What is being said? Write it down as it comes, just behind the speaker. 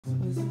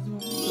this is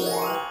what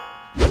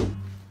we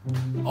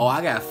do. Oh,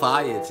 I got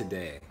fired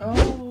today.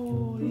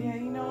 Oh, yeah,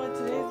 you know what?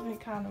 Today's been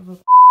kind of a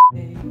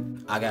day.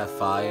 I got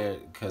fired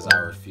because I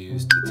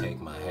refused to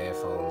take my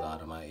headphones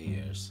out of my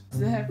ears.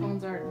 The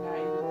headphones are not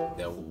even.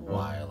 They're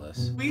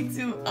wireless. We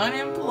two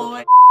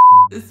unemployed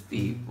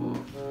people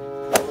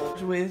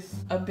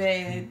with a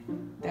bed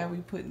that we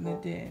put in the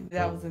den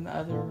that was in the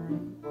other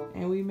room,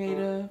 and we made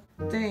a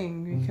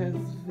thing because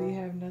we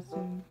have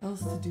nothing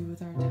else to do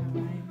with our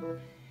time,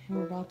 and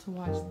we're about to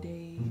watch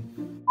Dave.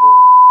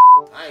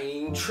 I ain't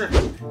even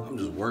tripping. I'm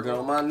just working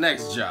on my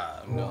next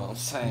job, you know what I'm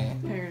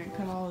saying? Perry done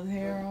cut all his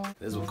hair off.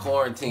 This is what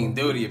quarantine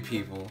do to you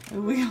people.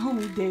 And we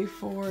only day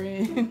 4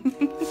 in.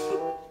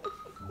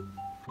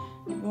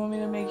 You want me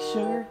to make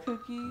sugar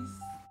cookies?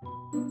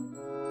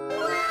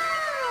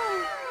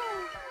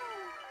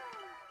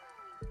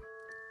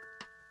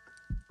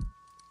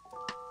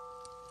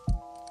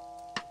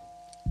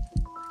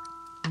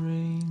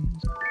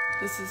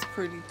 This is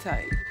pretty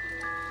tight.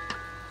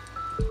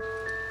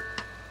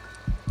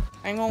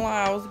 I ain't gonna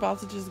lie, I was about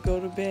to just go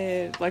to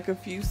bed like a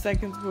few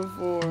seconds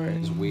before.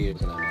 It's weird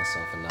looking at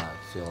myself and not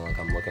feeling like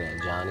I'm looking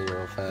at Johnny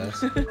real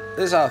fast. This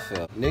is how I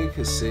feel. Nigga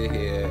could sit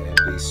here and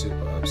be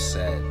super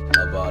upset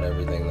about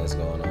everything that's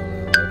going on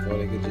in life, or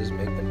they could just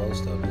make the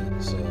most of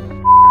it. So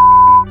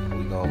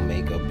we gonna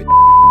make a big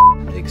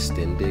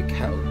extended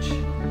couch.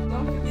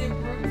 Don't forget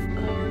Brooks'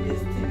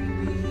 glorious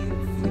titty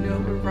beads. You know,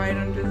 we're right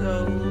under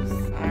those.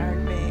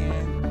 Iron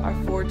Man, our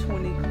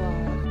 420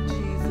 Club,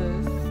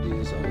 Jesus.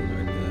 These always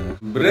right there.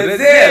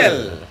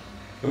 Brazil!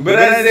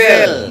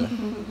 Brazil!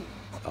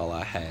 All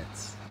our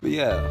hats. But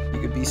yeah,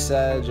 you could be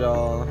sad,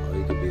 y'all, or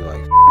you could be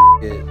like,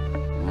 it,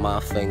 my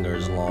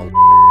fingers long.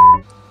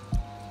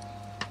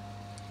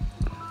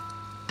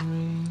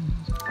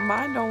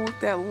 Mine don't look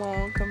that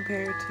long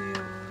compared to yours.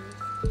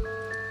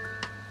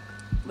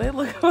 They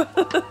look,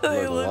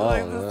 they look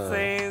like long, the yeah.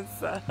 same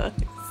size.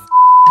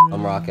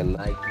 I'm rocking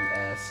Nike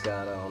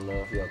Ascot. I don't know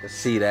if y'all can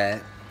see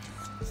that.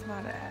 It's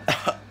not an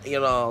ass. You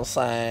know what I'm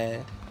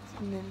saying? It's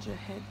a ninja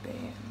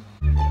headband.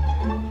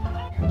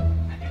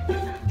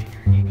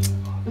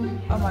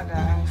 Oh my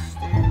gosh,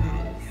 there it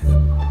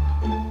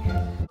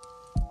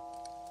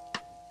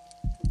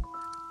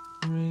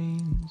is.